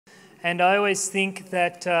And I always think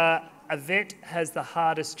that a vet has the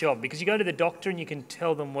hardest job because you go to the doctor and you can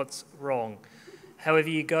tell them what's wrong. However,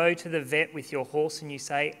 you go to the vet with your horse and you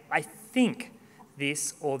say, I think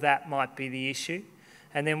this or that might be the issue.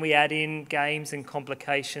 And then we add in games and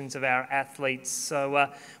complications of our athletes. So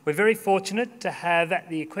we're very fortunate to have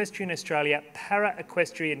the Equestrian Australia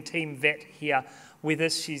Para-Equestrian team vet here with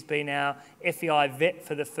us. She's been our FEI vet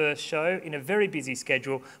for the first show in a very busy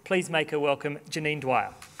schedule. Please make her welcome, Janine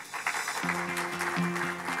Dwyer.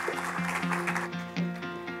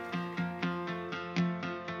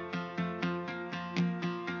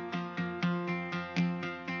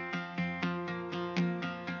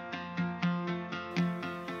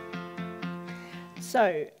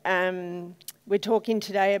 So, we're talking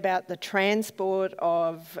today about the transport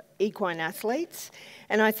of equine athletes,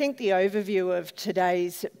 and I think the overview of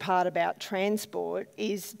today's part about transport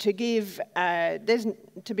is to give,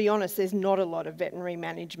 to be honest, there's not a lot of veterinary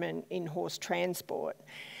management in horse transport.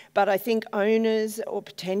 But I think owners or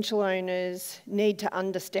potential owners need to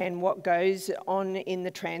understand what goes on in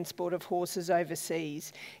the transport of horses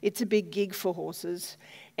overseas. It's a big gig for horses,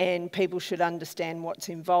 and people should understand what's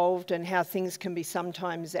involved and how things can be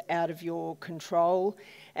sometimes out of your control.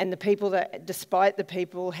 And the people that, despite the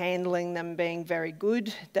people handling them being very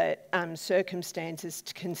good, that circumstances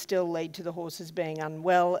can still lead to the horses being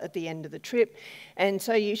unwell at the end of the trip. And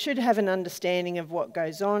so you should have an understanding of what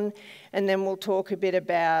goes on. And then we'll talk a bit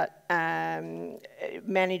about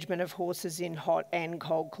management of horses in hot and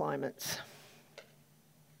cold climates.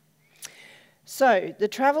 So, the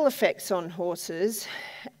travel effects on horses,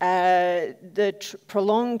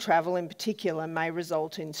 prolonged travel in particular may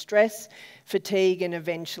result in stress, fatigue and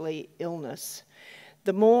eventually illness.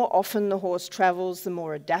 The more often the horse travels, the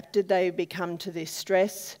more adapted they become to this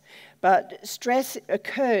stress. But stress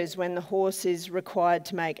occurs when the horse is required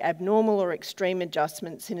to make abnormal or extreme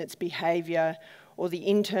adjustments in its behaviour or the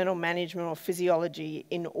internal management or physiology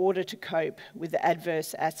in order to cope with the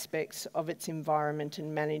adverse aspects of its environment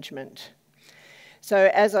and management.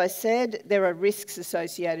 So, as I said, there are risks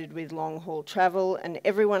associated with long-haul travel, and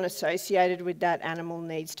everyone associated with that animal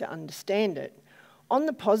needs to understand it. On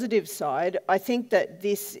the positive side, I think that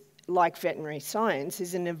this, like veterinary science,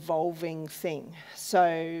 is an evolving thing.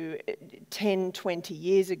 So 10, 20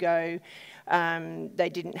 years ago, they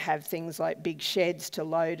didn't have things like big sheds to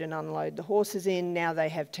load and unload the horses in. Now they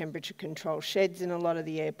have temperature control sheds in a lot of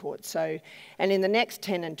the airports. So, and in the next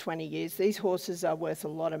 10 and 20 years, these horses are worth a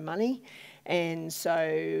lot of money. And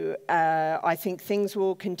so I think things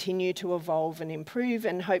will continue to evolve and improve,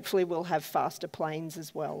 and hopefully we'll have faster planes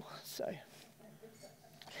as well.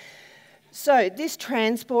 So this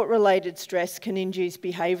transport-related stress can induce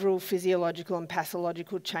behavioural, physiological and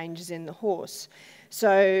pathological changes in the horse.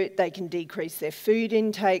 So they can decrease their food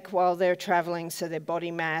intake while they're travelling, so their body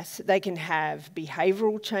mass. They can have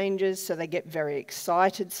behavioural changes, so they get very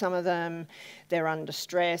excited, some of them. They're under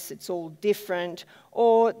stress, it's all different.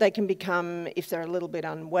 Or they can become, if they're a little bit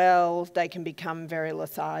unwell, they can become very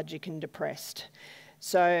lethargic and depressed.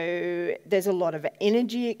 So there's a lot of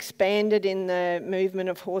energy expanded in the movement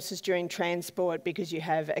of horses during transport because you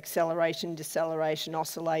have acceleration, deceleration,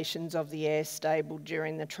 oscillations of the air stable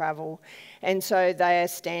during the travel. And so they are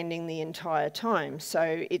standing the entire time.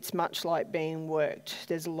 So it's much like being worked.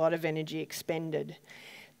 There's a lot of energy expended.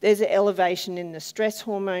 There's an elevation in the stress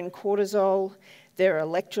hormone cortisol. There are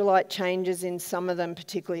electrolyte changes in some of them,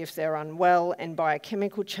 particularly if they're unwell, and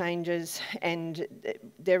biochemical changes, and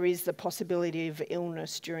there is the possibility of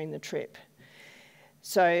illness during the trip.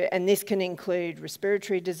 So, and this can include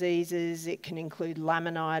respiratory diseases, it can include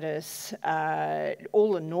laminitis,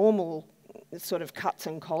 all the normal sort of cuts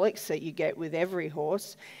and colics that you get with every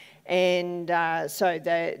horse, and so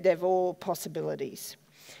they've all possibilities.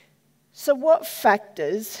 So what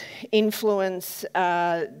factors influence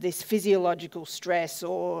this physiological stress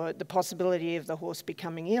or the possibility of the horse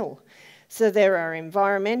becoming ill? So there are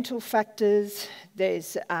environmental factors,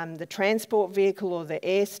 there's the transport vehicle or the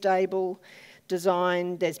air stable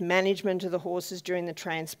design, there's management of the horses during the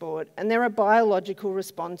transport, and there are biological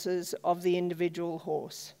responses of the individual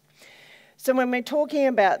horse. So when we're talking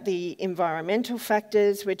about the environmental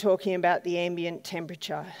factors, we're talking about the ambient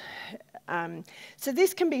temperature. So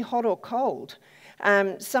this can be hot or cold.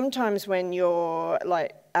 Sometimes when you're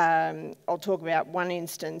like, I'll talk about one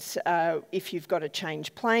instance, if you've got to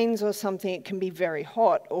change planes or something, it can be very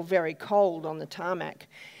hot or very cold on the tarmac.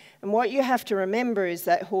 And what you have to remember is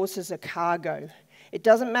that horses are cargo. It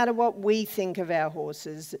doesn't matter what we think of our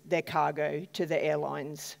horses, they're cargo to the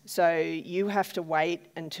airlines. So you have to wait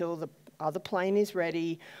until the other plane is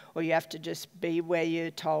ready, or you have to just be where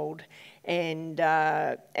you're told. and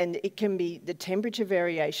it can be, the temperature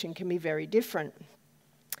variation can be very different.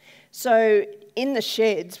 So in the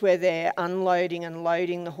sheds where they're unloading and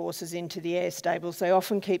loading the horses into the air stables, they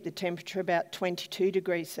often keep the temperature about 22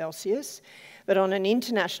 degrees Celsius. But on an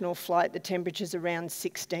international flight, the temperature's around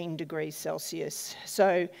 16 degrees Celsius.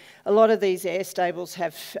 So a lot of these air stables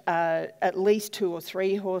have at least 2 or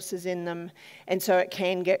 3 horses in them, and so it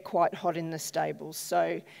can get quite hot in the stables.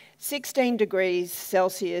 So 16 degrees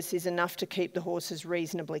Celsius is enough to keep the horses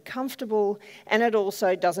reasonably comfortable, and it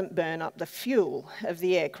also doesn't burn up the fuel of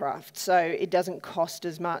the aircraft, so it doesn't cost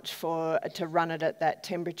as much to run it at that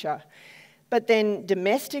temperature. But then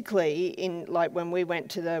domestically, like when we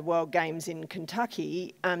went to the World Games in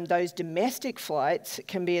Kentucky, those domestic flights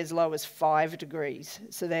can be as low as 5 degrees,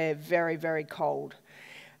 so they're very, very cold.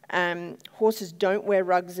 Horses don't wear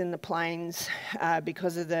rugs in the planes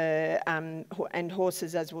because of the, and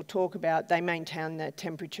horses, as we'll talk about, they maintain their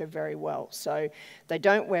temperature very well. So they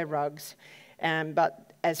don't wear rugs,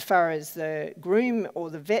 but as far as the groom or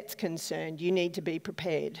the vet's concerned, you need to be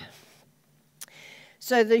prepared.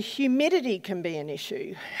 So the humidity can be an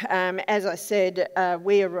issue. As I said,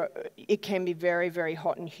 it can be very, very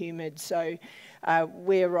hot and humid. So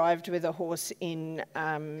we arrived with a horse in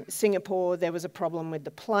Singapore. There was a problem with the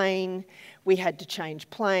plane. We had to change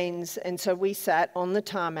planes. And so we sat on the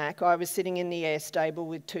tarmac. I was sitting in the air stable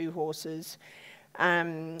with 2 horses.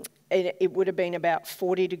 It would have been about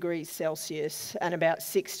 40 degrees Celsius and about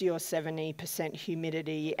 60 or 70%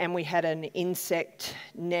 humidity, and we had an insect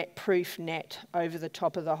proof net over the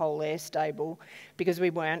top of the whole air stable because we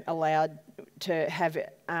weren't allowed to have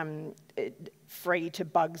it free to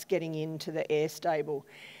bugs getting into the air stable.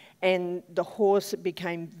 And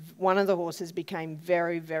one of the horses became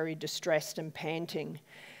very, very distressed and panting.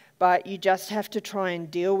 But you just have to try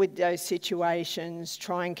and deal with those situations,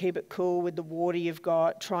 try and keep it cool with the water you've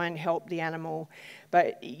got, try and help the animal.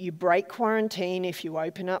 But you break quarantine if you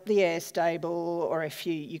open up the air stable or if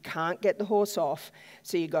you can't get the horse off,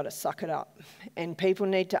 so you've got to suck it up. And people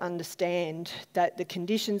need to understand that the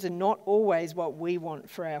conditions are not always what we want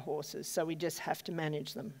for our horses, so we just have to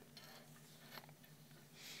manage them.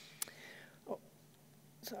 Oh,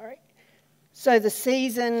 sorry. So the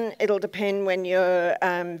season, it'll depend when you're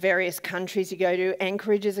various countries you go to.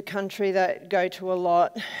 Anchorage is a country that go to a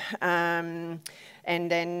lot.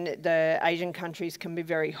 And then the Asian countries can be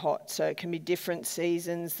very hot, so it can be different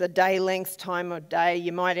seasons. The day length, time of day,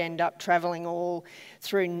 you might end up travelling all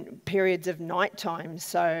through periods of night time,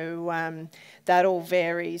 so that all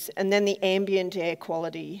varies. And then the ambient air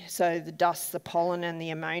quality, so the dust, the pollen and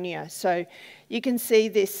the ammonia. So you can see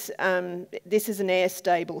this, this is an air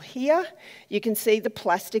stable here. You can see the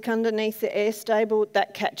plastic underneath the air stable,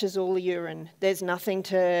 that catches all the urine. There's nothing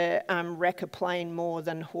to wreck a plane more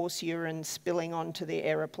than horse urine spilling onto the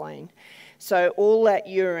aeroplane. So all that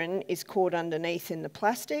urine is caught underneath in the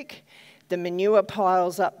plastic. The manure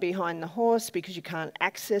piles up behind the horse because you can't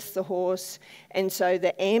access the horse. And so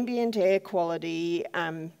the ambient air quality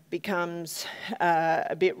becomes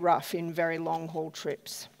a bit rough in very long haul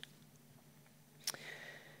trips.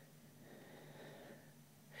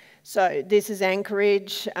 So this is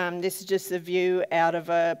Anchorage. This is just the view out of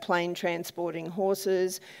a plane transporting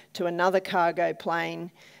horses to another cargo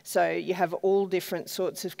plane. So you have all different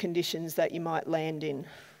sorts of conditions that you might land in.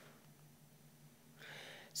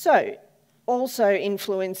 So also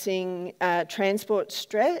influencing transport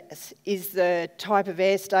stress is the type of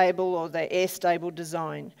air stable or the air stable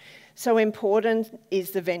design. So important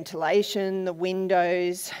is the ventilation, the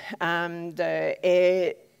windows, the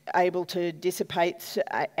air able to dissipate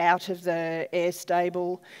out of the air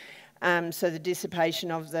stable, so the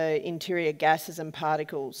dissipation of the interior gases and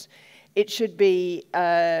particles. It should be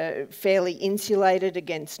fairly insulated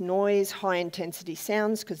against noise, high intensity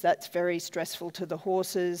sounds, because that's very stressful to the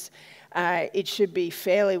horses. It should be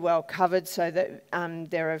fairly well covered so that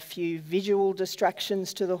there are few visual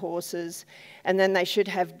distractions to the horses. And then they should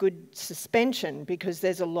have good suspension because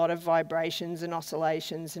there's a lot of vibrations and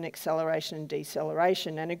oscillations and acceleration and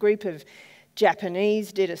deceleration. And a group of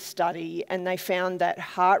Japanese did a study and they found that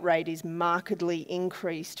heart rate is markedly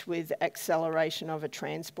increased with acceleration of a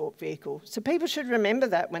transport vehicle. So people should remember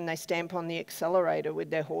that when they stamp on the accelerator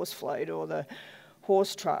with their horse float or the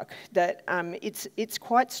horse truck, that it's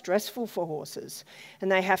quite stressful for horses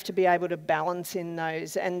and they have to be able to balance in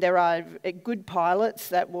those. And there are good pilots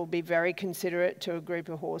that will be very considerate to a group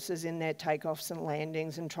of horses in their takeoffs and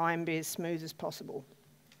landings and try and be as smooth as possible.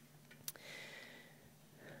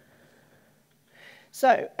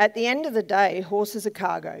 So at the end of the day, horses are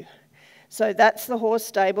cargo. So that's the horse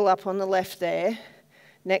stable up on the left there,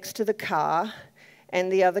 next to the car and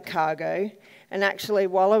the other cargo. And actually,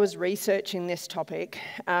 while I was researching this topic,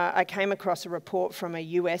 I came across a report from a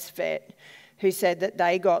US vet who said that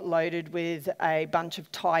they got loaded with a bunch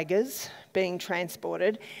of tigers being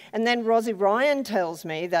transported. And then Rosie Ryan tells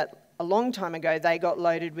me that a long time ago, they got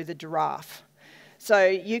loaded with a giraffe. So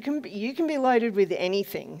you can be loaded with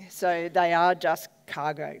anything. So they are just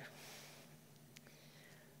cargo.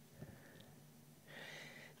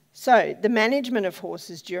 So the management of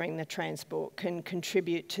horses during the transport can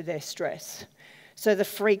contribute to their stress. So the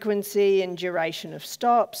frequency and duration of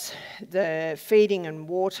stops, the feeding and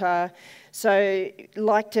water. So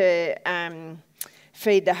like to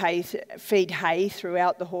feed hay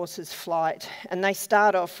throughout the horse's flight, and they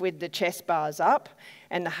start off with the chest bars up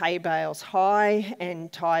and the hay bales high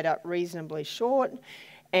and tied up reasonably short.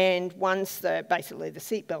 And once basically the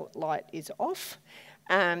seatbelt light is off,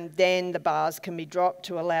 then the bars can be dropped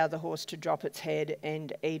to allow the horse to drop its head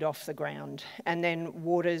and eat off the ground. And then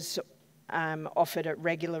water's offered at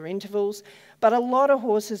regular intervals. But a lot of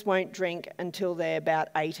horses won't drink until they're about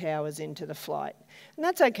 8 hours into the flight. And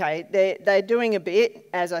that's okay. They're doing a bit,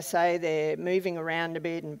 as I say, they're moving around a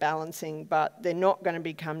bit and balancing, but they're not going to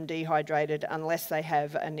become dehydrated unless they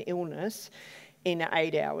have an illness in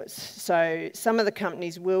 8 hours. So some of the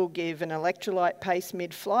companies will give an electrolyte pace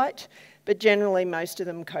mid-flight, but generally most of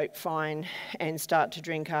them cope fine and start to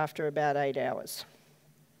drink after about 8 hours.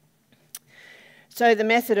 So the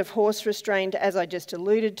method of horse restraint, as I just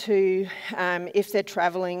alluded to, if they're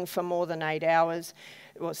travelling for more than 8 hours,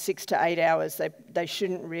 well, 6 to 8 hours, they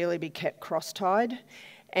shouldn't really be kept cross-tied.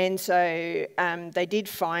 And so they did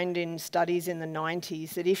find in studies in the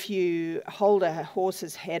 90s that if you hold a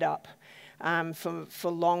horse's head up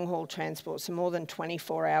for long-haul transport, so more than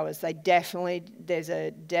 24 hours, there's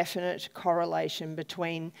a definite correlation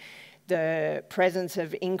between the presence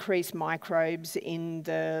of increased microbes in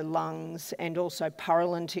the lungs and also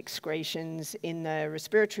purulent excretions in the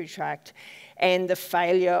respiratory tract and the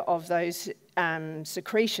failure of those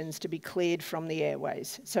secretions to be cleared from the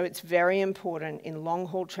airways. So it's very important in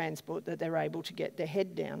long-haul transport that they're able to get their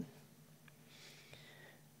head down.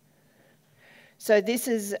 So this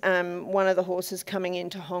is one of the horses coming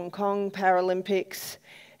into Hong Kong Paralympics.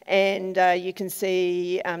 And you can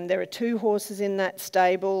see there are 2 horses in that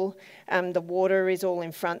stable. The water is all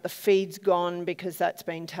in front. The feed's gone because that's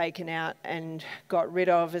been taken out and got rid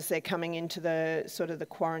of as they're coming into the sort of the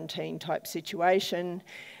quarantine type situation.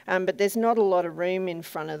 But there's not a lot of room in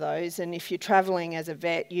front of those. And if you're travelling as a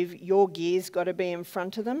vet, your gear's got to be in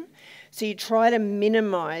front of them. So you try to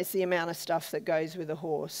minimise the amount of stuff that goes with a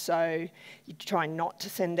horse. So you try not to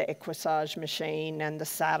send the equissage machine and the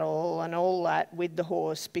saddle and all that with the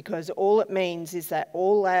horse, because all it means is that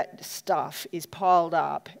all that stuff is piled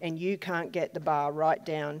up and you can't get the bar right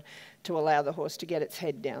down to allow the horse to get its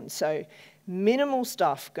head down. So minimal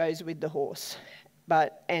stuff goes with the horse.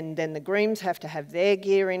 And then the grooms have to have their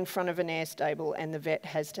gear in front of an air stable and the vet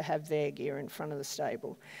has to have their gear in front of the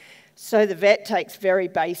stable. So the vet takes very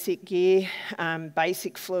basic gear,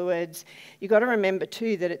 basic fluids. You've got to remember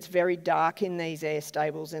too that it's very dark in these air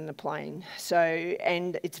stables in the plane.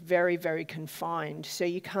 And it's very, very confined. So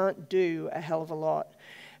you can't do a hell of a lot.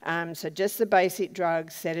 So just the basic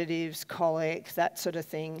drugs, sedatives, colic, that sort of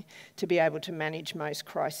thing to be able to manage most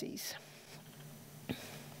crises.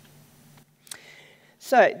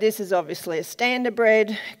 So this is obviously a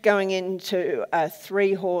standardbred going into a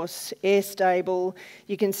 3-horse air stable.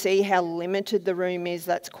 You can see how limited the room is.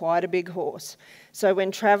 That's quite a big horse. So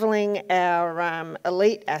when travelling our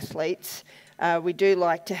elite athletes, we do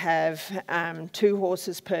like to have 2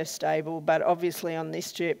 horses per stable, but obviously on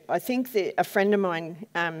this trip, I think that a friend of mine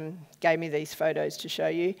gave me these photos to show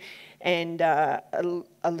you, and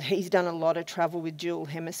he's done a lot of travel with dual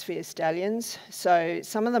hemisphere stallions. So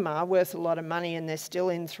some of them are worth a lot of money and they're still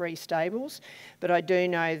in 3 stables, but I do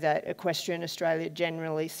know that Equestrian Australia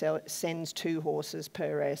generally sends 2 horses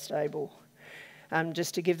per air stable.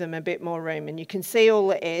 Just to give them a bit more room. And you can see all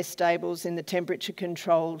the air stables in the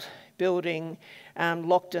temperature-controlled building,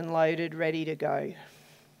 locked and loaded, ready to go.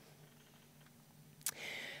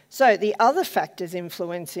 So the other factors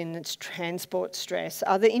influencing its transport stress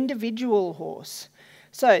are the individual horse.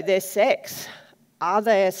 So their sex. Are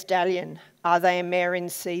they a stallion? Are they a mare in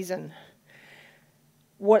season?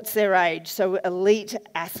 What's their age? So elite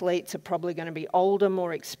athletes are probably going to be older,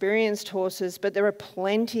 more experienced horses, but there are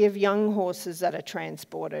plenty of young horses that are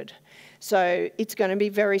transported. So it's going to be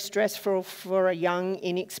very stressful for a young,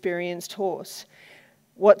 inexperienced horse.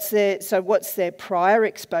 What's their prior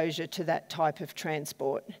exposure to that type of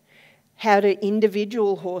transport? How do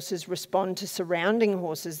individual horses respond to surrounding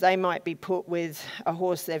horses? They might be put with a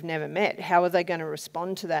horse they've never met. How are they going to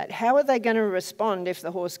respond to that? How are they going to respond if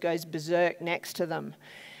the horse goes berserk next to them?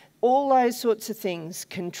 All those sorts of things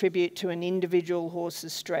contribute to an individual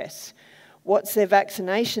horse's stress. What's their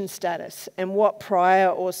vaccination status, and what prior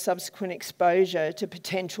or subsequent exposure to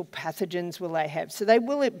potential pathogens will they have? So they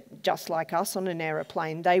will, just like us on an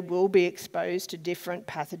aeroplane, they will be exposed to different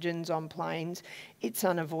pathogens on planes. It's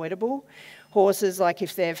unavoidable. Horses, like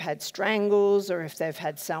if they've had strangles or if they've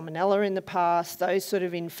had salmonella in the past, those sort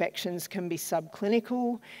of infections can be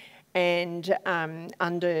subclinical, and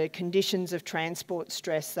under conditions of transport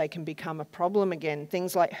stress, they can become a problem again.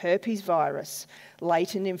 Things like herpes virus,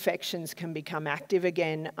 latent infections can become active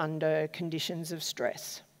again under conditions of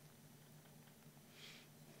stress.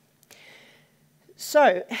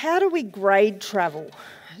 So, how do we grade travel?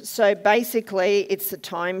 So basically, it's the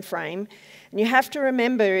time frame, and you have to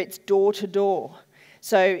remember it's door to door.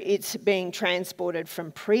 So it's being transported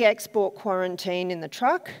from pre-export quarantine in the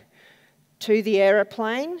truck to the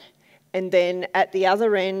aeroplane, and then at the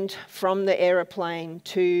other end from the aeroplane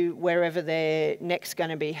to wherever they're next going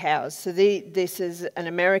to be housed. So this is an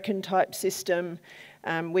American type system.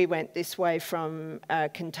 We went this way from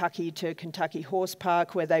Kentucky to Kentucky Horse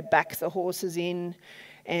Park, where they back the horses in,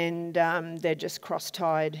 and they're just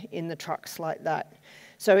cross-tied in the trucks like that.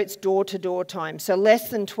 So it's door-to-door time. So less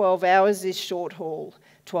than 12 hours is short haul,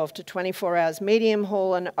 12 to 24 hours medium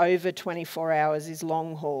haul, and over 24 hours is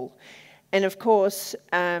long haul. And of course,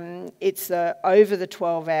 it's over the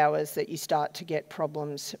 12 hours that you start to get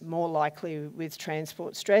problems, more likely with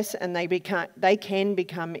transport stress, and they can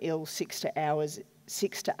become ill 6 to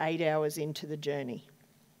 8 hours into the journey.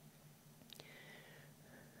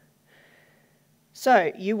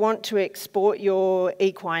 So you want to export your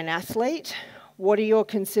equine athlete. What are your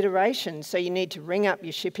considerations? So you need to ring up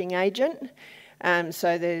your shipping agent.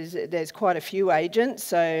 So there's quite a few agents.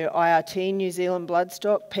 So IRT, New Zealand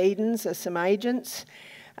Bloodstock, Pedens are some agents.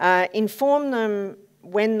 Inform them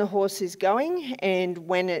when the horse is going and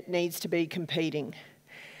when it needs to be competing.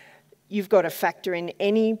 You've got to factor in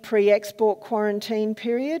any pre-export quarantine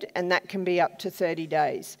period, and that can be up to 30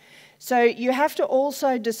 days. So you have to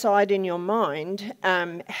also decide in your mind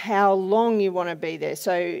how long you want to be there.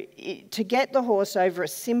 So to get the horse over a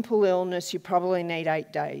simple illness, you probably need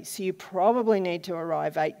 8 days. So you probably need to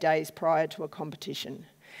arrive 8 days prior to a competition.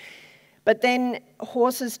 But then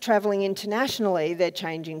horses travelling internationally, they're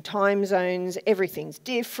changing time zones, everything's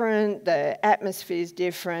different, the atmosphere's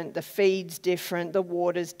different, the feed's different, the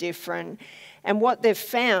water's different. And what they've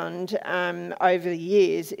found over the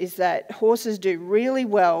years is that horses do really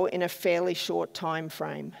well in a fairly short time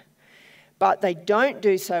frame, but they don't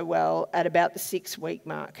do so well at about the 6-week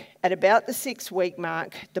mark. At about the 6-week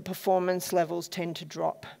mark, the performance levels tend to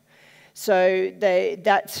drop. So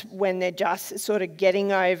that's when they're just sort of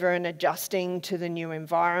getting over and adjusting to the new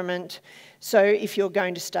environment. So if you're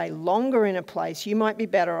going to stay longer in a place, you might be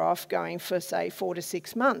better off going for, say, 4 to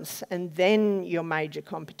 6 months, and then your major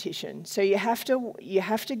competition. So you have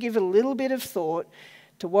to give a little bit of thought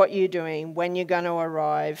to what you're doing, when you're going to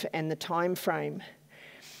arrive, and the time frame.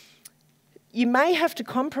 You may have to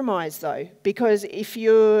compromise though, because if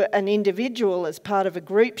you're an individual as part of a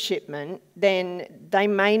group shipment, then they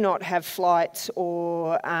may not have flights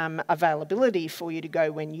or availability for you to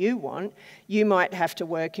go when you want. You might have to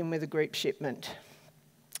work in with a group shipment.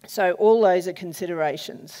 So all those are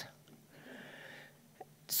considerations.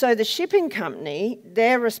 So the shipping company,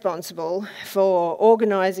 they're responsible for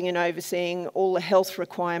organising and overseeing all the health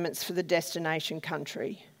requirements for the destination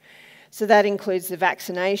country. So that includes the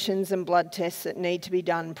vaccinations and blood tests that need to be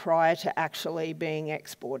done prior to actually being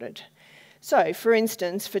exported. So, for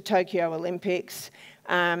instance, for Tokyo Olympics,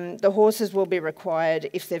 the horses will be required,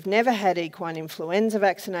 if they've never had equine influenza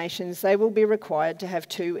vaccinations, they will be required to have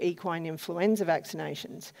 2 equine influenza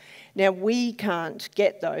vaccinations. Now, we can't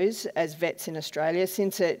get those as vets in Australia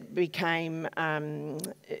since it became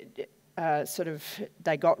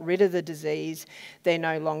they got rid of the disease, they're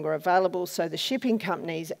no longer available, so the shipping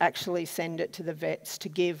companies actually send it to the vets to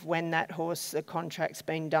give when that horse, the contract's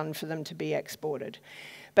been done for them to be exported.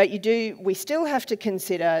 But we still have to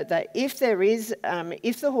consider that if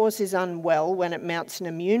the horse is unwell when it mounts an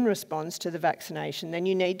immune response to the vaccination, then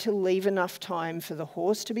you need to leave enough time for the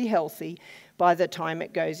horse to be healthy by the time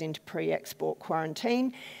it goes into pre-export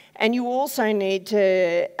quarantine. And you also need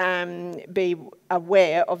to be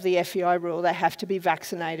aware of the FEI rule. They have to be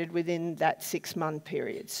vaccinated within that 6-month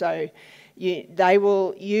period. So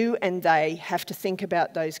you and they have to think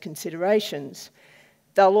about those considerations.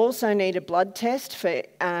 They'll also need a blood test for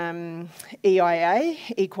EIA,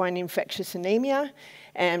 equine infectious anemia,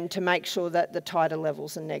 and to make sure that the titer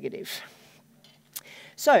levels are negative.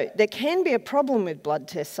 So there can be a problem with blood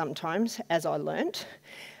tests sometimes, as I learnt.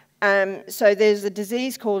 So there's a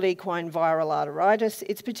disease called equine viral arteritis.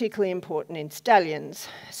 It's particularly important in stallions.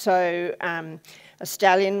 So a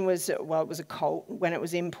stallion was, well, it was a colt when it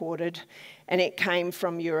was imported, and it came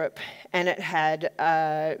from Europe, and it had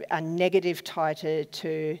a negative titer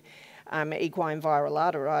to equine viral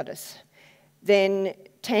arteritis. Then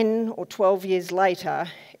 10 or 12 years later,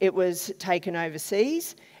 it was taken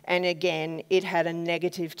overseas, and again, it had a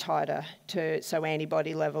negative titer to, so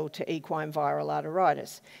antibody level to equine viral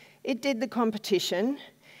arteritis. It did the competition,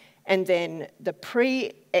 and then the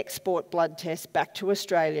pre-export blood test back to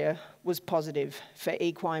Australia was positive for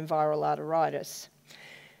equine viral arteritis.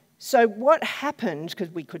 So what happened,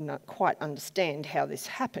 because we could not quite understand how this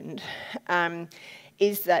happened,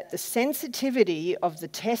 is that the sensitivity of the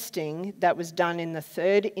testing that was done in the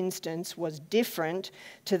third instance was different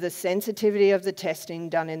to the sensitivity of the testing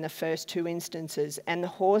done in the first two instances, and the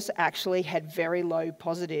horse actually had very low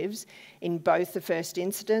positives in both the first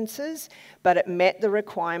instances, but it met the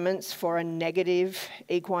requirements for a negative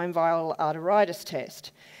equine viral arteritis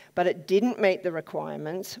test. But it didn't meet the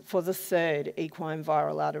requirements for the third equine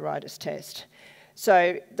viral arteritis test.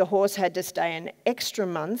 So the horse had to stay an extra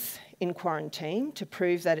month in quarantine to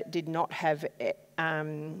prove that it did not have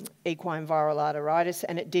equine viral arteritis,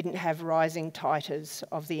 and it didn't have rising titers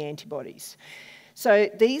of the antibodies. So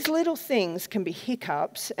these little things can be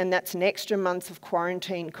hiccups, and that's an extra month of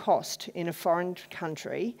quarantine cost in a foreign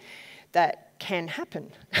country that can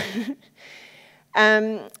happen.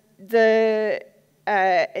 The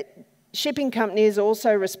shipping company is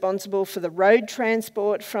also responsible for the road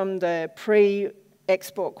transport from the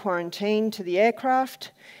pre-export quarantine to the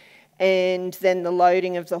aircraft, and then the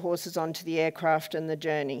loading of the horses onto the aircraft and the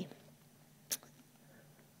journey.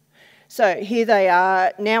 So here they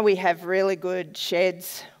are. Now we have really good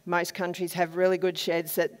sheds. Most countries have really good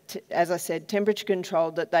sheds that, as I said, temperature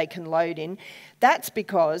controlled, that they can load in. That's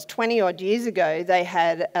because 20 odd years ago, they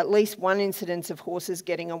had at least one incidence of horses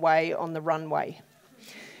getting away on the runway.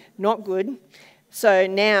 Not good. So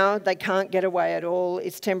now they can't get away at all.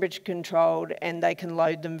 It's temperature controlled, and they can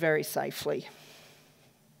load them very safely.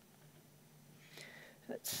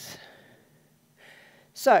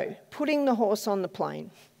 So, putting the horse on the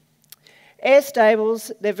plane. Air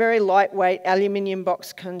stables, they're very lightweight aluminium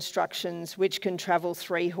box constructions which can travel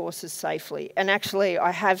 3 horses safely. And actually,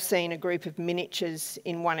 I have seen a group of miniatures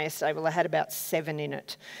in one air stable. They had about 7 in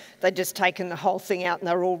it. They'd just taken the whole thing out and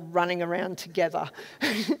they're all running around together.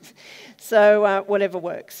 So whatever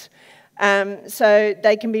works. So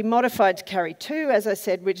they can be modified to carry 2, as I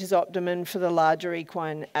said, which is optimum for the larger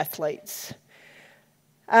equine athletes.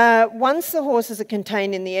 Once the horses are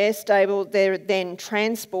contained in the air stable, they're then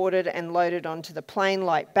transported and loaded onto the plane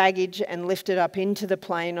like baggage and lifted up into the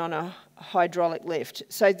plane on a hydraulic lift.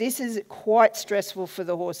 So this is quite stressful for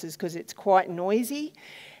the horses because it's quite noisy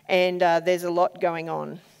and there's a lot going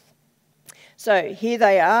on. So here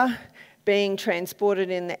they are being transported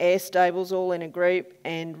in the air stables all in a group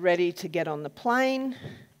and ready to get on the plane.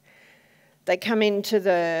 They come into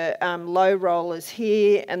the low rollers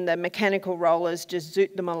here, and the mechanical rollers just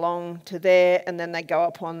zoot them along to there, and then they go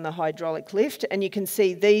up on the hydraulic lift. And you can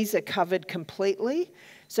see these are covered completely.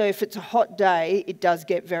 So if it's a hot day, it does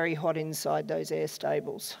get very hot inside those air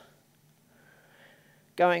stables.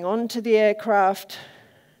 Going on to the aircraft,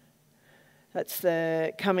 that's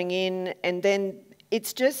the coming in, and then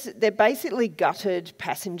it's just, they're basically gutted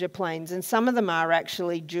passenger planes, and some of them are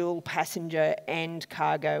actually dual passenger and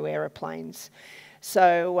cargo aeroplanes.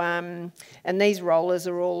 So, and these rollers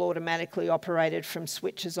are all automatically operated from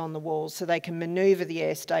switches on the walls, so they can manoeuvre the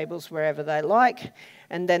air stables wherever they like,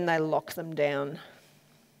 and then they lock them down.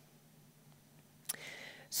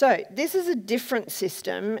 So this is a different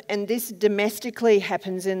system, and this domestically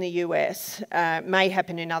happens in the US, may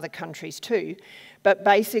happen in other countries too. But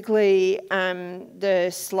basically,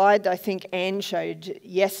 the slide I think Anne showed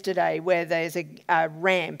yesterday where there's a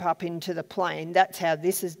ramp up into the plane, that's how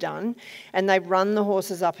this is done. And they run the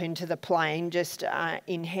horses up into the plane just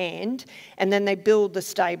in hand, and then they build the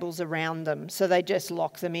stables around them. So they just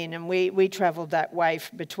lock them in. And we travelled that way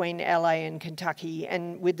between LA and Kentucky,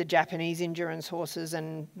 and with the Japanese endurance horses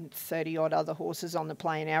and 30 odd other horses on the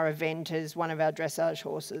plane. Our event is one of our dressage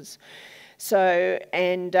horses. So,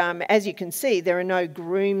 and as you can see, there are no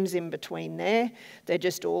grooms in between there. They're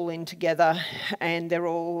just all in together, and they're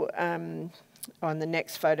all on the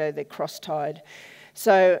next photo, they're cross-tied.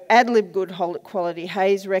 So ad-lib good quality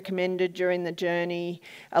hay is recommended during the journey.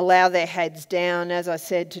 Allow their heads down, as I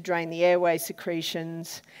said, to drain the airway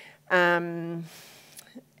secretions. And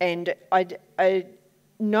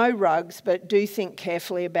no rugs, but do think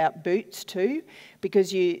carefully about boots too,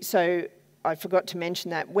 because I forgot to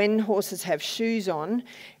mention that when horses have shoes on,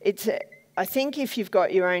 I think if you've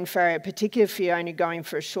got your own farrier, particularly if you're only going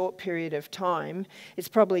for a short period of time, it's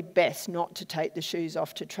probably best not to take the shoes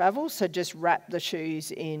off to travel. So just wrap the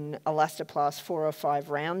shoes in Elastoplast 4 or 5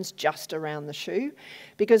 rounds just around the shoe,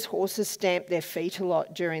 because horses stamp their feet a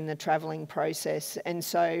lot during the travelling process. And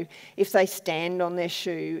so if they stand on their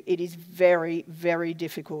shoe, it is very, very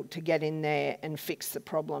difficult to get in there and fix the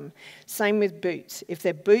problem. Same with boots. If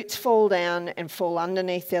their boots fall down and fall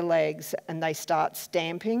underneath their legs and they start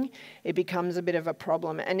stamping, it becomes a bit of a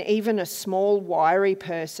problem. And even a small, wiry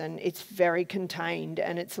person, it's very contained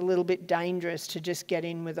and it's a little bit dangerous to just get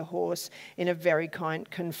in with a horse in a very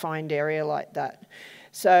confined area like that.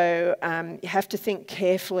 So you have to think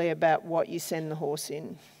carefully about what you send the horse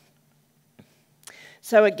in.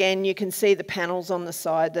 So again, you can see the panels on the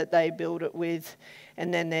side that they build it with,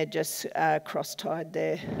 and then they're just cross-tied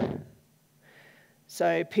there.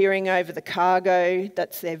 So peering over the cargo,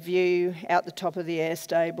 that's their view out the top of the air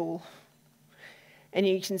stable. And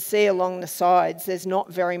you can see along the sides, there's not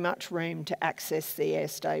very much room to access the air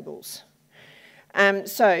stables.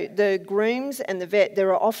 So the grooms and the vet, there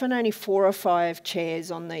are often only 4 or 5 chairs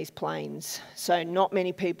on these planes. So not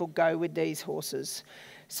many people go with these horses.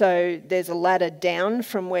 So there's a ladder down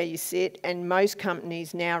from where you sit, and most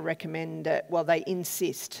companies now recommend that, well, they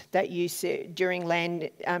insist that you sit during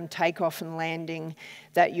takeoff and landing,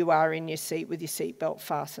 that you are in your seat with your seatbelt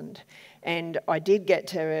fastened. And I did get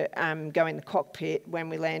to go in the cockpit when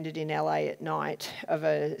we landed in LA at night of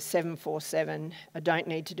a 747. I don't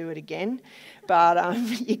need to do it again, but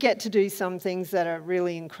you get to do some things that are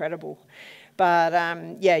really incredible. But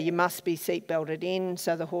yeah, you must be seat belted in.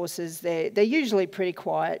 So the horses, they're usually pretty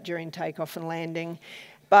quiet during takeoff and landing.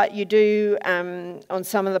 But you do, on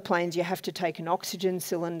some of the planes, you have to take an oxygen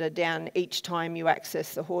cylinder down each time you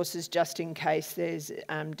access the horses, just in case there's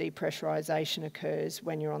depressurization occurs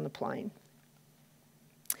when you're on the plane.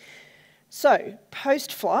 So,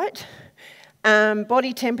 post-flight,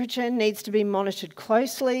 body temperature needs to be monitored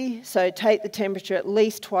closely. So take the temperature at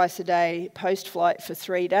least twice a day post-flight for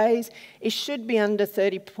 3 days. It should be under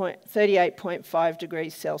 38.5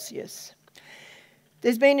 degrees Celsius.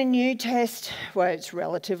 There's been a new test, well, it's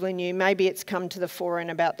relatively new, maybe it's come to the fore in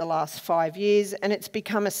about the last 5 years, and it's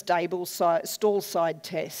become a stall side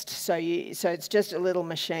test. So it's just a little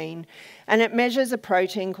machine, and it measures a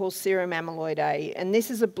protein called serum amyloid A, and this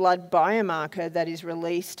is a blood biomarker that is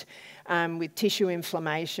released with tissue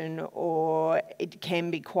inflammation, or it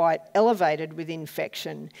can be quite elevated with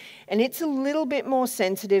infection. And it's a little bit more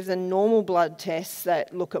sensitive than normal blood tests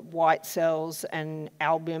that look at white cells and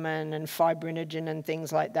albumin and fibrinogen and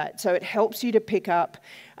things like that. So it helps you to pick up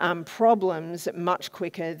problems much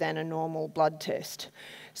quicker than a normal blood test.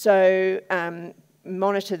 So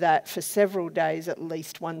monitor that for several days, at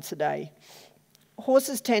least once a day.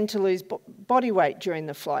 Horses tend to lose body weight during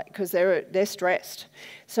the flight because they're stressed.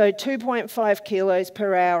 So 2.5 kilos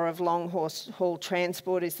per hour of long haul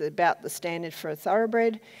transport is about the standard for a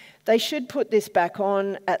thoroughbred. They should put this back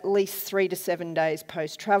on at least 3 to 7 days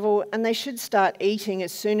post-travel, and they should start eating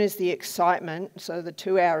as soon as the excitement, so the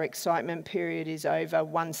 2-hour excitement period is over,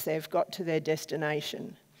 once they've got to their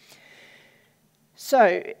destination.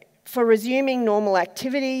 So, for resuming normal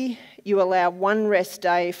activity, you allow 1 rest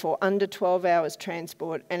day for under 12 hours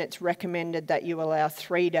transport, and it's recommended that you allow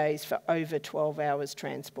 3 days for over 12 hours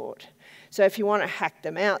transport. So if you want to hack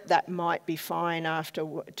them out, that might be fine after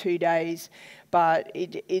 2 days, but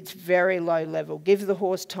it's very low level. Give the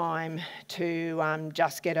horse time to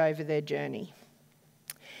just get over their journey.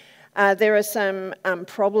 There are some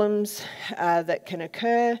problems that can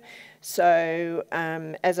occur. So,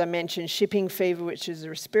 as I mentioned, shipping fever, which is a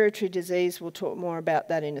respiratory disease, we'll talk more about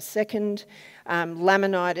that in a second.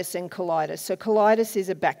 Laminitis and colitis. So colitis is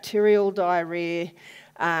a bacterial diarrhea.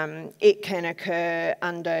 It can occur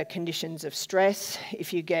under conditions of stress.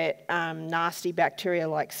 If you get nasty bacteria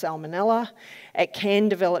like salmonella, it can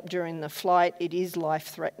develop during the flight. It is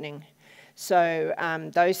life-threatening. So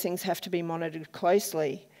those things have to be monitored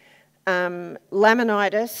closely.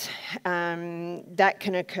 Laminitis, that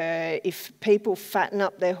can occur if people fatten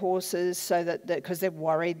up their horses so that because they're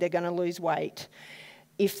worried they're going to lose weight.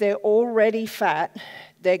 If they're already fat,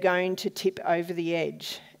 they're going to tip over the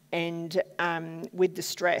edge and with the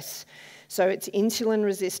stress. So it's insulin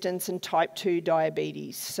resistance and type 2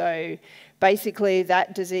 diabetes. So basically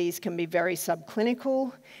that disease can be very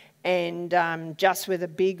subclinical, and just with a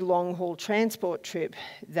big long haul transport trip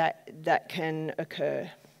that can occur.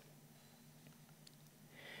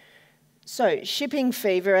 So shipping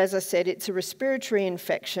fever, as I said, it's a respiratory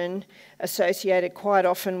infection associated quite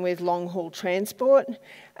often with long-haul transport.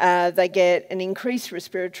 They get an increased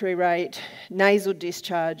respiratory rate, nasal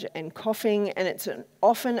discharge and coughing, and it's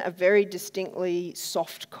often a very distinctly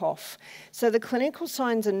soft cough. So the clinical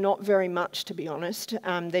signs are not very much, to be honest.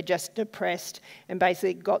 They're just depressed and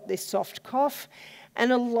basically got this soft cough.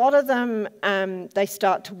 And a lot of them, they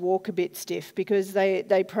start to walk a bit stiff because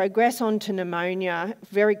they progress on to pneumonia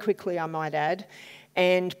very quickly, I might add,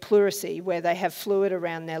 and pleurisy, where they have fluid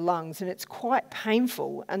around their lungs. And it's quite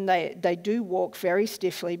painful, and they do walk very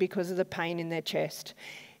stiffly because of the pain in their chest.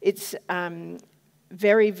 It's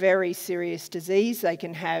very, very serious disease. They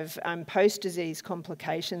can have post-disease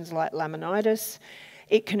complications like laminitis.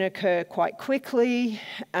 It can occur quite quickly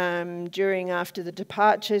after the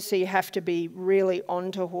departure, so you have to be really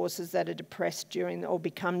onto horses that are depressed during or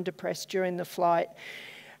become depressed during the flight.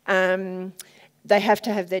 They have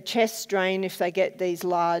to have their chest drained if they get these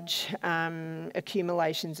large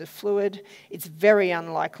accumulations of fluid. It's very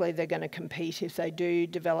unlikely they're going to compete if they do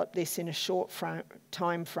develop this in a short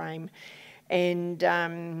time frame. And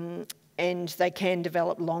they can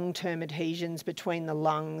develop long-term adhesions between the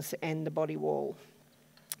lungs and the body wall.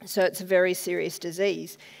 So it's a very serious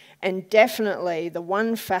disease. And definitely the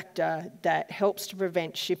one factor that helps to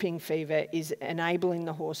prevent shipping fever is enabling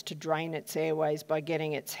the horse to drain its airways by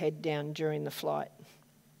getting its head down during the flight.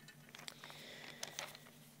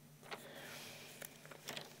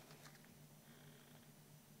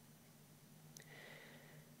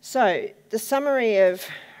 So the summary of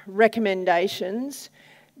recommendations: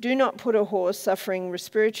 do not put a horse suffering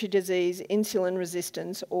respiratory disease, insulin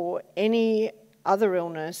resistance, or any other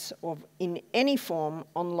illness or in any form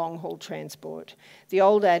on long-haul transport. The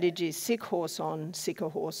old adage is sick horse on, sicker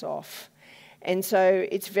horse off. And so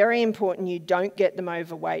it's very important you don't get them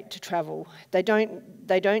overweight to travel. They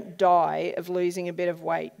don't die of losing a bit of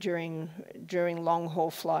weight during long-haul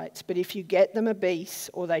flights, but if you get them obese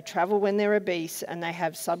or they travel when they're obese and they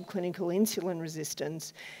have subclinical insulin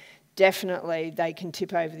resistance, definitely they can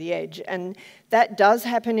tip over the edge. And that does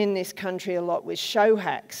happen in this country a lot with show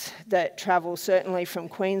hacks that travel certainly from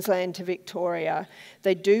Queensland to Victoria.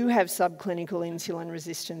 They do have subclinical insulin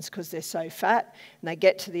resistance because they're so fat, and they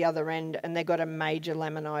get to the other end and they've got a major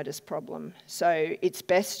laminitis problem. So it's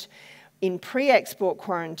best in pre-export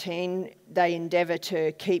quarantine, they endeavour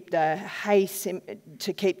to keep the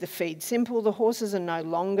feed simple. The horses are no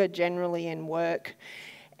longer generally in work,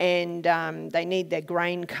 and they need their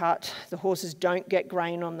grain cut. The horses don't get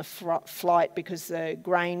grain on the flight because the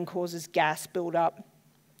grain causes gas build-up.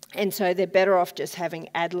 And so they're better off just having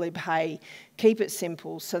ad lib hay, keep it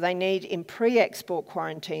simple. So they need, in pre-export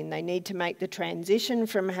quarantine, they need to make the transition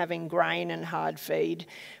from having grain and hard feed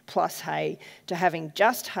plus hay to having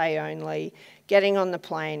just hay only, getting on the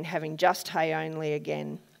plane, having just hay only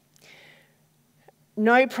again.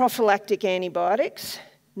 No prophylactic antibiotics,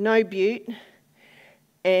 no bute,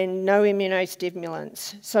 and no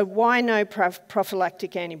immunostimulants. So why no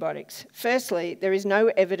prophylactic antibiotics? Firstly, there is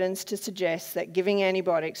no evidence to suggest that giving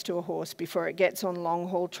antibiotics to a horse before it gets on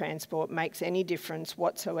long-haul transport makes any difference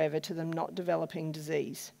whatsoever to them not developing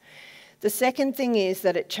disease. The second thing is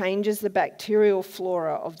that it changes the bacterial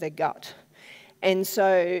flora of their gut. And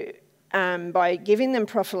so by giving them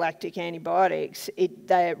prophylactic antibiotics,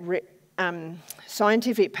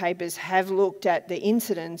 scientific papers have looked at the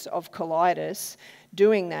incidence of colitis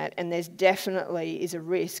doing that, and there's definitely is a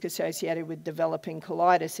risk associated with developing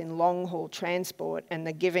colitis in long-haul transport and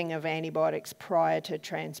the giving of antibiotics prior to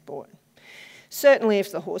transport. Certainly if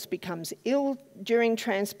the horse becomes ill during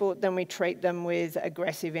transport, then we treat them with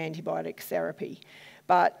aggressive antibiotic therapy.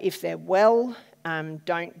 But if they're well,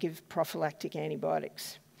 don't give prophylactic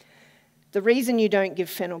antibiotics. The reason you don't give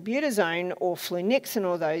phenylbutazone or flunixin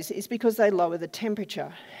or those is because they lower the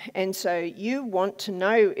temperature. And so you want to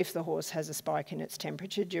know if the horse has a spike in its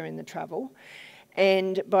temperature during the travel.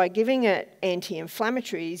 And by giving it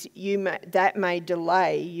anti-inflammatories, that may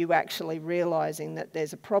delay you actually realising that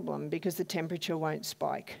there's a problem because the temperature won't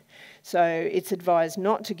spike. So it's advised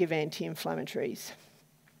not to give anti-inflammatories.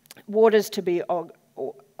 Water's to be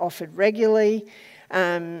offered regularly.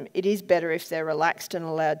 It is better if they're relaxed and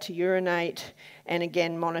allowed to urinate, and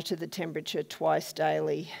again monitor the temperature twice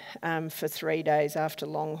daily for 3 days after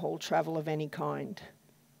long-haul travel of any kind.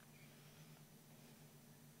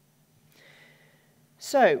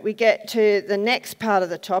 So we get to the next part of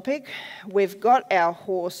the topic. We've got our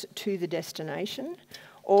horse to the destination,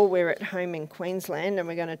 or we're at home in Queensland, and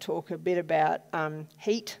we're going to talk a bit about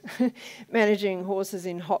heat, managing horses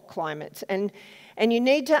in hot climates. And you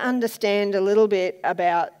need to understand a little bit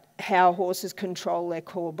about how horses control their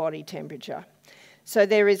core body temperature. So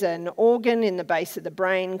there is an organ in the base of the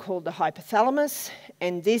brain called the hypothalamus,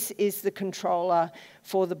 and this is the controller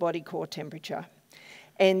for the body core temperature.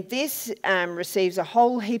 And this receives a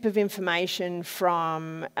whole heap of information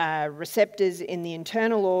from receptors in the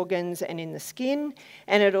internal organs and in the skin,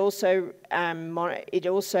 and it also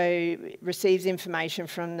receives information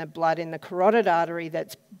from the blood in the carotid artery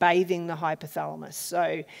that's bathing the hypothalamus.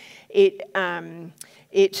 So it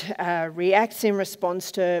reacts in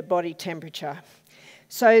response to body temperature.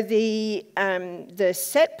 So the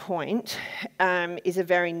set point is a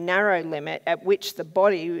very narrow limit at which the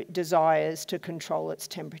body desires to control its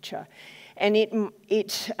temperature. And the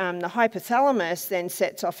hypothalamus then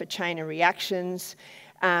sets off a chain of reactions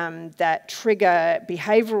that trigger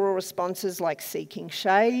behavioural responses like seeking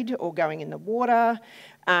shade or going in the water,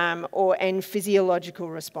 and physiological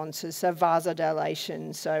responses, so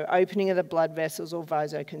vasodilation, so opening of the blood vessels, or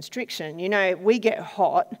vasoconstriction. You know, we get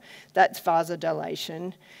hot, that's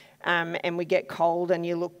vasodilation, and we get cold and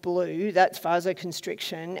you look blue, that's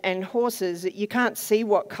vasoconstriction. And horses, you can't see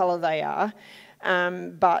what colour they are,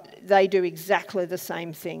 but they do exactly the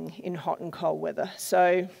same thing in hot and cold weather.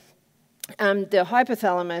 So the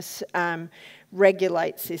hypothalamus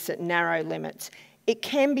regulates this at narrow limits. It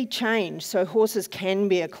can be changed, so horses can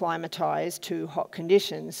be acclimatised to hot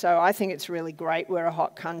conditions. So I think it's really great we're a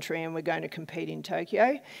hot country and we're going to compete in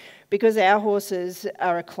Tokyo, because our horses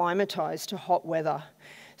are acclimatised to hot weather.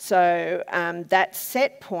 So that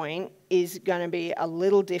set point is going to be a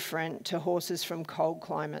little different to horses from cold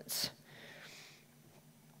climates.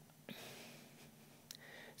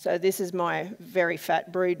 So this is my very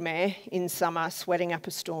fat broodmare in summer sweating up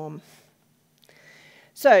a storm.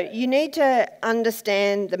 So you need to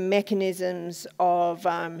understand the mechanisms of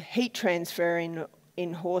heat transfer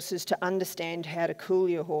in horses to understand how to cool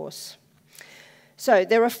your horse. So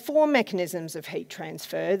there are 4 mechanisms of heat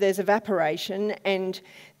transfer. There's evaporation, and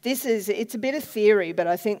it's a bit of theory, but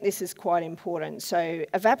I think this is quite important. So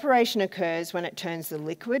evaporation occurs when it turns the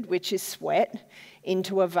liquid, which is sweat,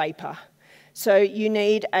 into a vapour. So you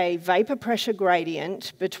need a vapour pressure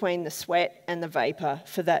gradient between the sweat and the vapour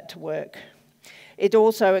for that to work. It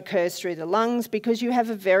also occurs through the lungs because you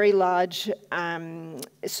have a very large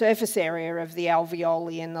surface area of the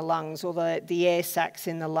alveoli in the lungs, or the air sacs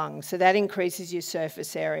in the lungs. So that increases your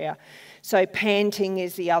surface area. So panting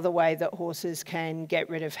is the other way that horses can get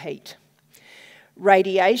rid of heat.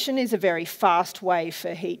 Radiation is a very fast way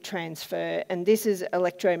for heat transfer, and this is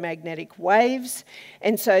electromagnetic waves.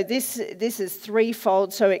 And so this is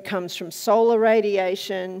threefold. So it comes from solar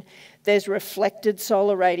radiation, there's reflected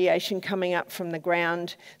solar radiation coming up from the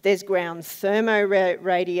ground, there's ground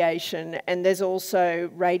thermo-radiation, and there's also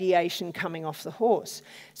radiation coming off the horse.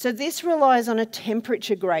 So this relies on a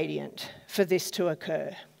temperature gradient for this to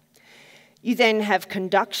occur. You then have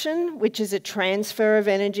conduction, which is a transfer of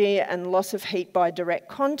energy and loss of heat by direct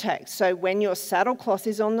contact. So when your saddle cloth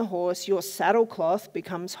is on the horse, your saddle cloth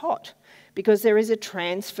becomes hot because there is a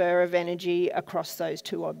transfer of energy across those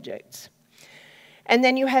 2 objects. And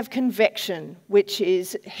then you have convection, which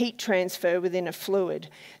is heat transfer within a fluid.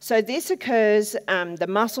 So this occurs, the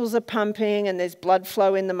muscles are pumping and there's blood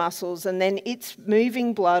flow in the muscles, and then it's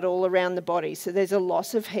moving blood all around the body. So there's a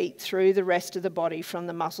loss of heat through the rest of the body from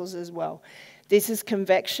the muscles as well. This is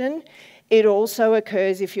convection. It also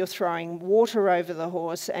occurs if you're throwing water over the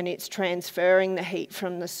horse and it's transferring the heat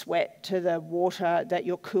from the sweat to the water that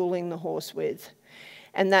you're cooling the horse with.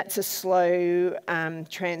 And that's a slow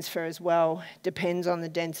transfer as well, depends on the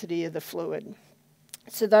density of the fluid.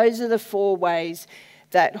 So those are the 4 ways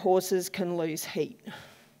that horses can lose heat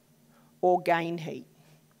or gain heat.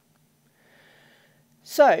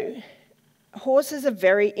 So horses are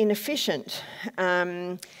very inefficient.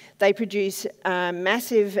 They produce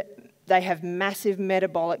they have massive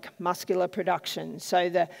metabolic muscular production. So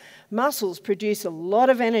the muscles produce a lot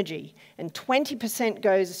of energy, and 20%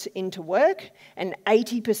 goes into work and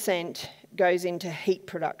 80% goes into heat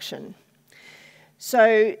production.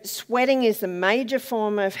 So sweating is the major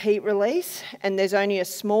form of heat release, and there's only a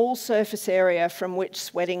small surface area from which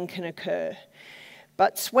sweating can occur.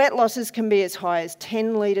 But sweat losses can be as high as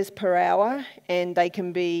 10 litres per hour, and they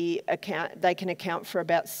can account for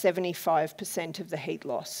about 75% of the heat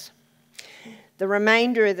loss. The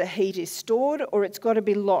remainder of the heat is stored, or it's got to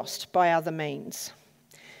be lost by other means.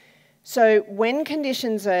 So when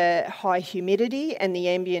conditions are high humidity and the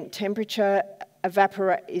ambient temperature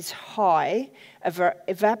is high,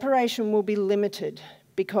 evaporation will be limited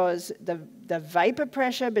because the vapour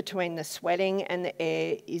pressure between the sweating and the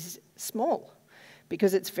air is small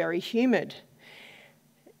because it's very humid.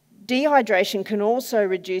 Dehydration can also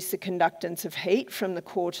reduce the conductance of heat from the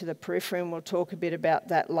core to the periphery, and we'll talk a bit about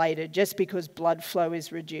that later, just because blood flow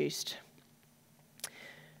is reduced.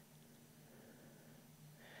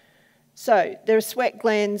 So there are sweat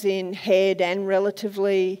glands in haired and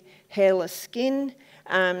relatively hairless skin.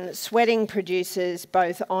 Sweating produces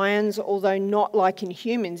both ions, although not like in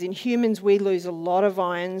humans. In humans, we lose a lot of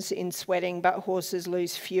ions in sweating, but horses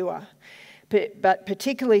lose fewer. But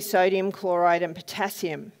particularly sodium chloride and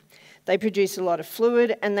potassium. They produce a lot of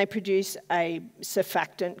fluid, and they produce a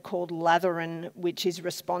surfactant called latherin, which is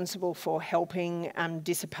responsible for helping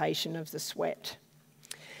dissipation of the sweat.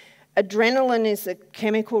 Adrenaline is the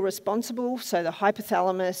chemical responsible, so the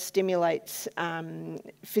hypothalamus stimulates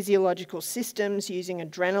physiological systems using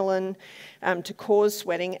adrenaline to cause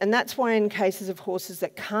sweating, and that's why in cases of horses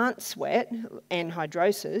that can't sweat,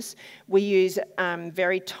 anhidrosis, we use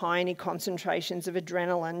very tiny concentrations of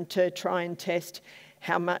adrenaline to try and test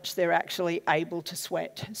how much they're actually able to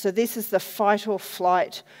sweat. So this is the fight or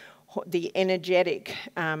flight, the energetic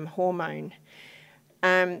hormone.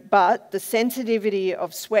 But the sensitivity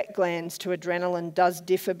of sweat glands to adrenaline does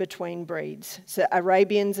differ between breeds. So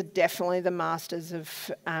Arabians are definitely the masters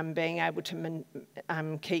of being able to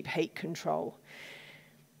keep heat control.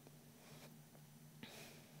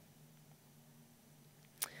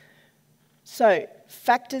 So,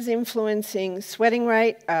 factors influencing sweating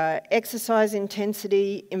rate are exercise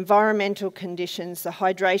intensity, environmental conditions, the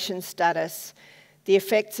hydration status, the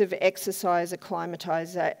effects of exercise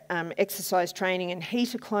training and heat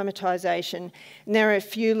acclimatisation, and there are a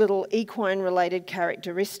few little equine-related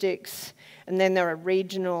characteristics, and then there are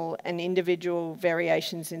regional and individual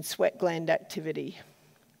variations in sweat gland activity.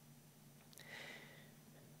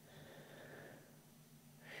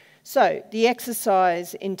 So, the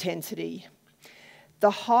exercise intensity. The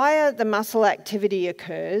higher the muscle activity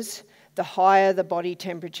occurs, the higher the body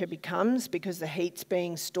temperature becomes because the heat's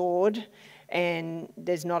being stored and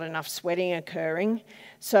there's not enough sweating occurring.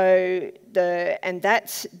 So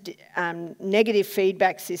that's negative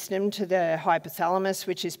feedback system to the hypothalamus,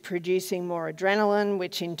 which is producing more adrenaline,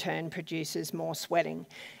 which in turn produces more sweating.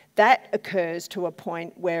 That occurs to a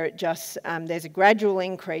point where it just, there's a gradual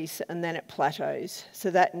increase and then it plateaus. So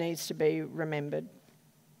that needs to be remembered.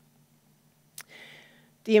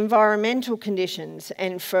 The environmental conditions,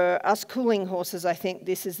 and for us cooling horses, I think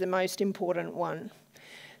this is the most important one.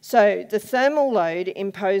 So the thermal load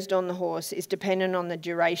imposed on the horse is dependent on the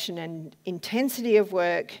duration and intensity of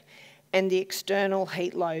work and the external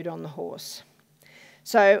heat load on the horse.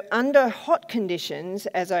 So under hot conditions,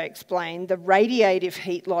 as I explained, the radiative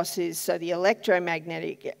heat loss is, so the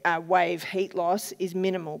electromagnetic wave heat loss is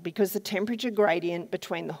minimal because the temperature gradient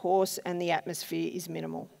between the horse and the atmosphere is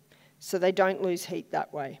minimal. So they don't lose heat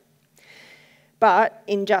that way. But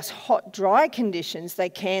in just hot, dry conditions, they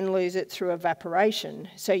can lose it through evaporation.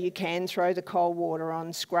 So you can throw the cold water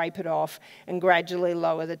on, scrape it off, and gradually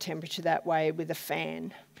lower the temperature that way with a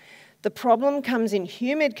fan. The problem comes in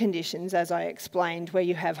humid conditions, as I explained, where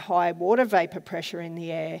you have high water vapour pressure in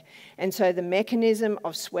the air, and so the mechanism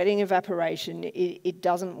of sweating evaporation, it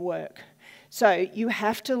doesn't work. So you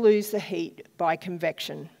have to lose the heat by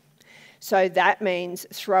convection. So that means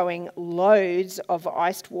throwing loads of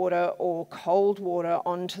iced water or cold water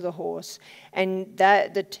onto the horse, and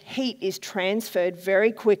the heat is transferred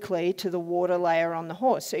very quickly to the water layer on the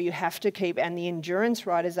horse. So you have to keep, and the endurance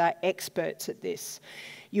riders are experts at this,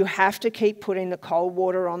 you have to keep putting the cold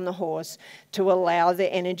water on the horse to allow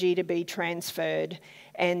the energy to be transferred,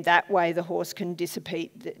 and that way the horse can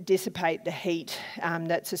dissipate the heat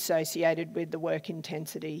that's associated with the work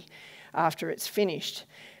intensity after it's finished.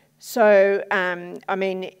 So, I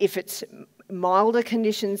mean, if it's milder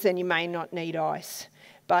conditions, then you may not need ice.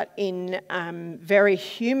 But in very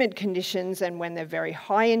humid conditions and when they're very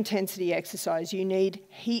high intensity exercise, you need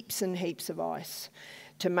heaps and heaps of ice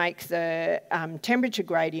to make the temperature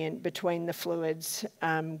gradient between the fluids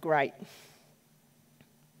great.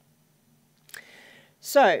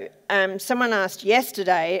 So, someone asked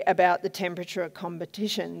yesterday about the temperature at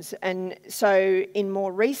competitions, and so in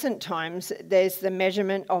more recent times, there's the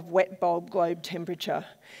measurement of wet bulb globe temperature.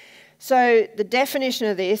 So the definition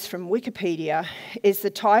of this from Wikipedia is the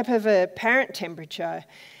type of apparent temperature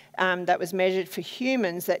that was measured for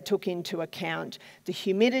humans that took into account the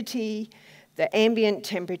humidity, the ambient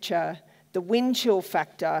temperature, the wind chill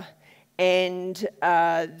factor, and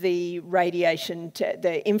the radiation,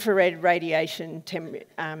 the infrared radiation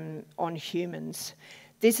on humans.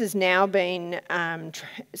 This has now been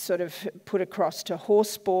sort of put across to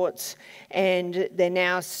horse sports, and they're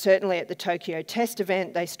now certainly at the Tokyo test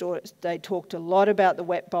event. They talked a lot about the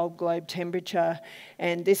wet bulb globe temperature,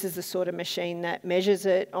 and this is the sort of machine that measures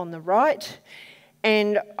it on the right.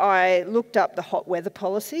 And I looked up the hot weather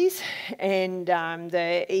policies, and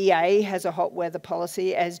the EA has a hot weather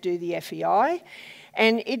policy, as do the FEI.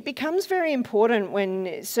 And it becomes very important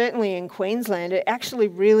when, certainly in Queensland, it actually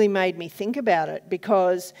really made me think about it,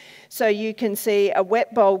 because so you can see a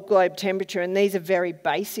wet bulb globe temperature, and these are very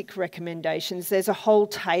basic recommendations. There's a whole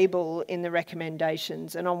table in the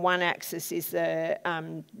recommendations, and on one axis is the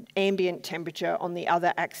ambient temperature, on the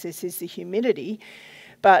other axis is the humidity.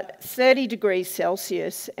 But 30 degrees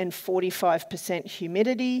Celsius and 45%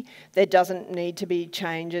 humidity, there doesn't need to be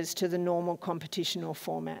changes to the normal competitional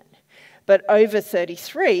format. But over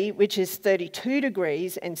 33, which is 32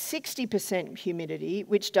 degrees and 60% humidity,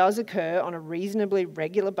 which does occur on a reasonably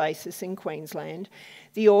regular basis in Queensland,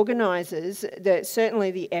 the organisers,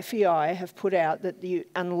 certainly the FEI, have put out that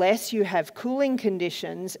unless you have cooling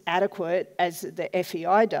conditions adequate, as the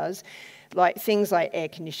FEI does, like things like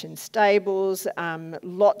air-conditioned stables,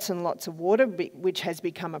 lots and lots of water, which has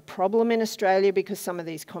become a problem in Australia because some of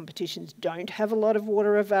these competitions don't have a lot of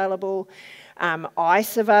water available,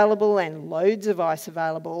 ice available and loads of ice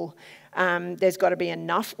available. There's got to be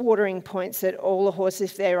enough watering points that all the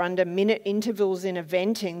horses, if they're under minute intervals in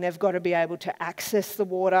eventing, they've got to be able to access the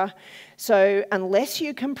water. So unless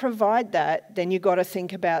you can provide that, then you've got to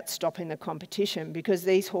think about stopping the competition, because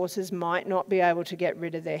these horses might not be able to get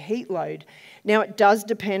rid of their heat load. Now, it does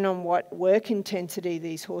depend on what work intensity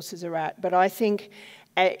these horses are at, but I think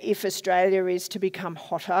if Australia is to become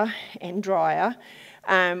hotter and drier,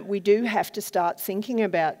 we do have to start thinking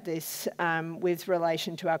about this with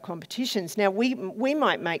relation to our competitions. Now, we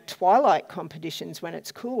might make twilight competitions when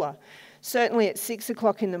it's cooler. Certainly at 6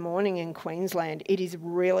 o'clock in the morning in Queensland, it is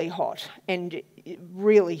really hot and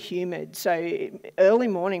really humid. So early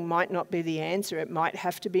morning might not be the answer. It might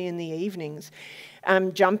have to be in the evenings.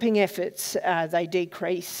 Jumping efforts, they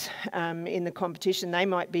decrease in the competition. They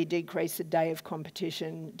might be decreased a day of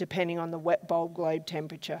competition, depending on the wet bulb globe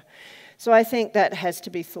temperature. So I think that has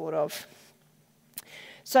to be thought of.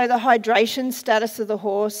 So the hydration status of the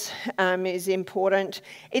horse is important.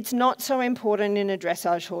 It's not so important in a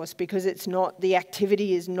dressage horse because the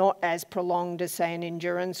activity is not as prolonged as, say, an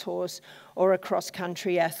endurance horse or a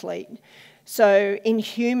cross-country athlete. So in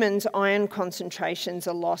humans, iron concentrations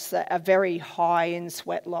are lost that are very high in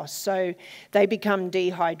sweat loss, so they become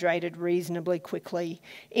dehydrated reasonably quickly.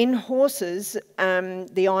 In horses,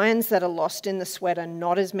 the ions that are lost in the sweat are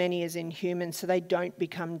not as many as in humans, so they don't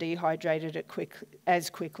become dehydrated as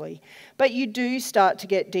quickly. But you do start to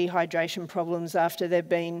get dehydration problems after they've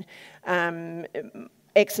been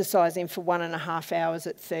exercising for 1.5 hours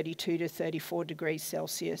at 32 to 34 degrees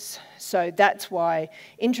Celsius. So that's why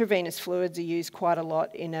intravenous fluids are used quite a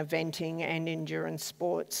lot in eventing and endurance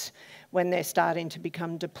sports when they're starting to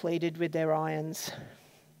become depleted with their ions.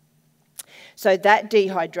 So that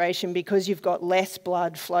dehydration, because you've got less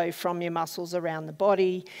blood flow from your muscles around the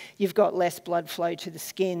body, you've got less blood flow to the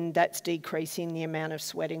skin, that's decreasing the amount of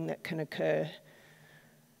sweating that can occur.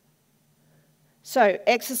 So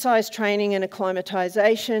exercise training and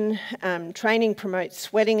acclimatisation. Training promotes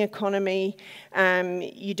sweating economy.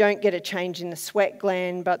 You don't get a change in the sweat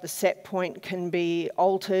gland, but the set point can be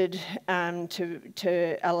altered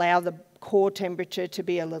to allow the core temperature to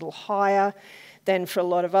be a little higher than for a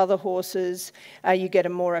lot of other horses. You get a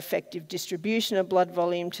more effective distribution of blood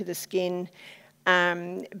volume to the skin.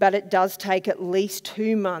 But it does take at least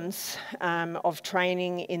 2 months of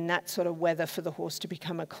training in that sort of weather for the horse to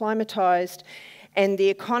become acclimatised. And the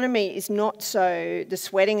economy is not so, the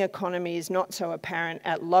sweating economy is not so apparent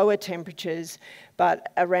at lower temperatures,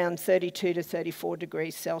 but around 32 to 34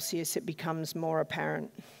 degrees Celsius it becomes more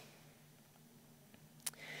apparent.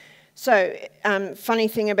 So, funny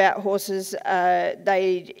thing about horses,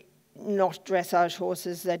 not dressage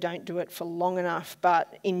horses, they don't do it for long enough,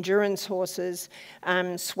 but endurance horses,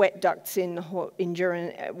 sweat ducts in all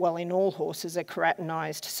horses are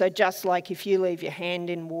keratinized. So just like if you leave your hand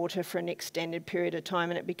in water for an extended period of time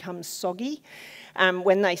and it becomes soggy,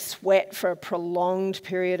 when they sweat for a prolonged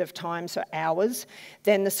period of time, so hours,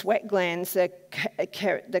 then the sweat glands, the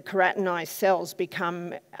keratinized cells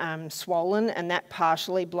become swollen, and that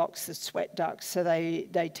partially blocks the sweat ducts, so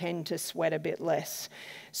they tend to sweat a bit less.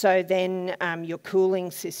 So then your cooling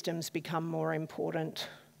systems become more important.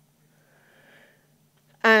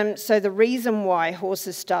 So the reason why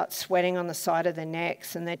horses start sweating on the side of their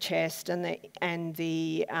necks and their chest and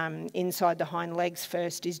the inside the hind legs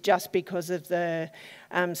first is just because of the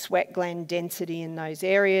sweat gland density in those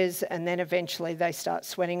areas, and then eventually they start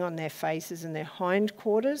sweating on their faces and their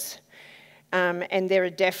hindquarters. And there are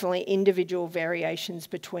definitely individual variations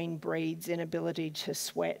between breeds in ability to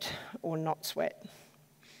sweat or not sweat.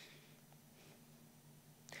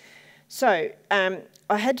 So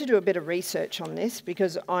I had to do a bit of research on this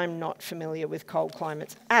because I'm not familiar with cold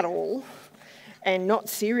climates at all, and not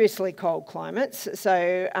seriously cold climates.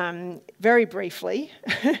 So very briefly,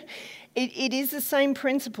 it is the same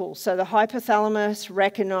principle. So the hypothalamus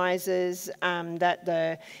recognises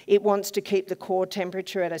that it wants to keep the core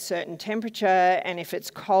temperature at a certain temperature, and if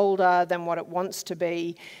it's colder than what it wants to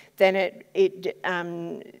be, then it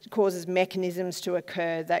causes mechanisms to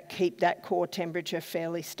occur that keep that core temperature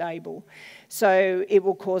fairly stable. So it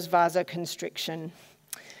will cause vasoconstriction.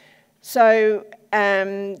 So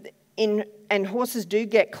and horses do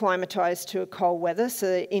get climatised to a cold weather.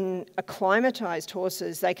 So in acclimatised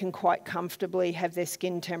horses, they can quite comfortably have their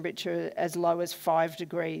skin temperature as low as 5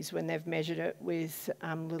 degrees when they've measured it with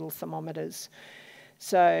little thermometers.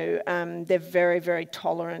 So they're very, very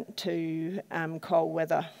tolerant to cold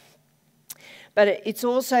weather. But it's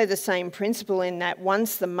also the same principle in that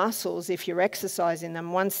once the muscles, if you're exercising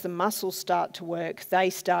them, once the muscles start to work, they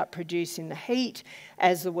start producing the heat.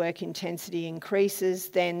 As the work intensity increases,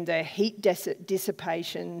 then the heat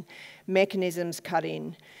dissipation mechanisms cut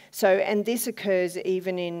in. So, and this occurs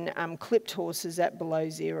even in clipped horses at below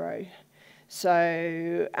zero.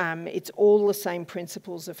 So it's all the same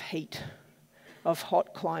principles of heat, of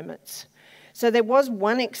hot climates. So there was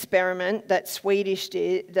one experiment that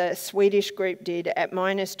the Swedish group did at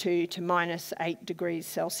 -2 to -8 degrees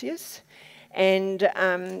Celsius. And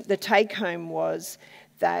the take home was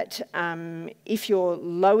that if you're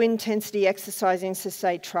low intensity exercising, so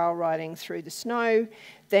say trail riding through the snow,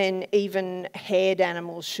 then even haired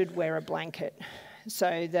animals should wear a blanket,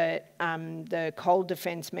 so that the cold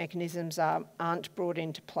defence mechanisms aren't brought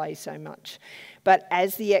into play so much. But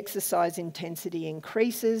as the exercise intensity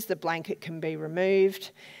increases, the blanket can be removed,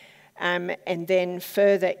 and then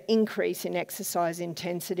further increase in exercise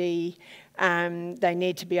intensity, they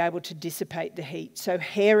need to be able to dissipate the heat. So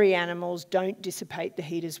hairy animals don't dissipate the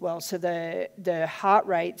heat as well. So the heart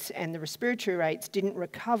rates and the respiratory rates didn't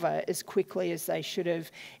recover as quickly as they should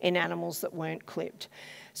have in animals that weren't clipped.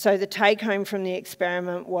 So the take home from the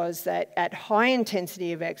experiment was that at high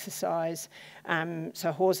intensity of exercise,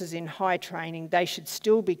 so horses in high training, they should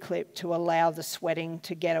still be clipped to allow the sweating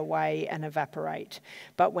to get away and evaporate.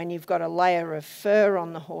 But when you've got a layer of fur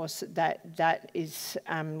on the horse, that is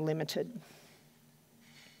limited.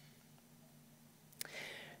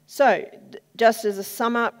 So, just as a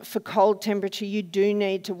sum up, for cold temperature, you do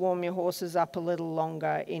need to warm your horses up a little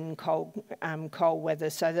longer in cold weather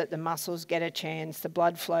so that the muscles get a chance, the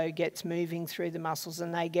blood flow gets moving through the muscles,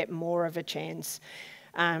 and they get more of a chance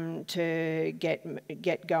to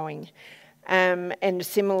get going. And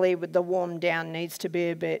similarly, with the warm down needs to be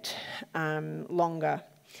a bit longer.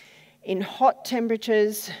 In hot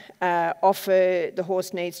temperatures, the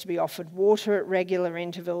horse needs to be offered water at regular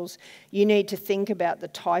intervals. You need to think about the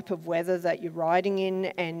type of weather that you're riding in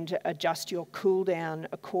and adjust your cool down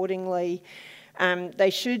accordingly. They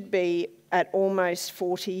should be at almost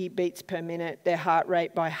 40 beats per minute, their heart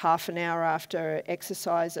rate by half an hour after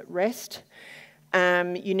exercise at rest.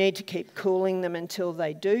 You need to keep cooling them until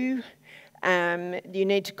they do. You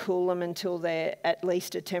need to cool them until they're at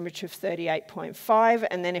least a temperature of 38.5,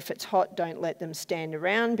 and then if it's hot, don't let them stand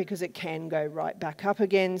around because it can go right back up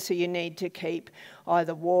again. So you need to keep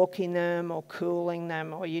either walking them or cooling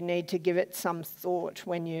them, or you need to give it some thought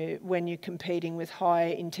when you're competing with high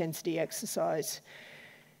intensity exercise.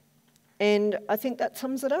 And I think that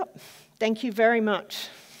sums it up. Thank you very much.